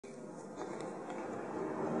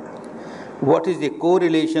What is the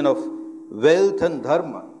correlation of wealth and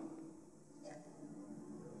dharma?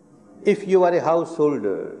 If you are a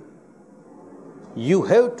householder, you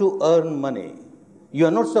have to earn money. You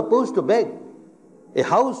are not supposed to beg. A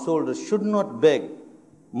householder should not beg,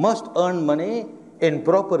 must earn money in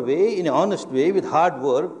proper way, in an honest way, with hard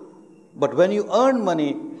work. But when you earn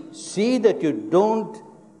money, see that you don't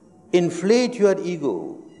inflate your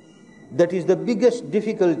ego. That is the biggest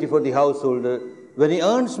difficulty for the householder. When he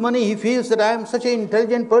earns money, he feels that I am such an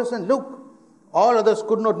intelligent person. Look, all others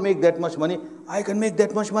could not make that much money. I can make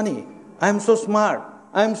that much money. I am so smart.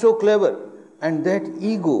 I am so clever. And that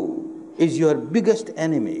ego is your biggest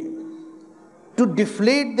enemy. To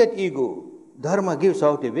deflate that ego, dharma gives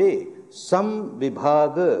out a way. Sam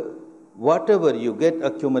vibhaga, whatever you get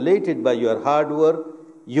accumulated by your hard work,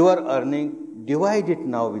 you are earning, divide it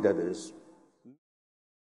now with others.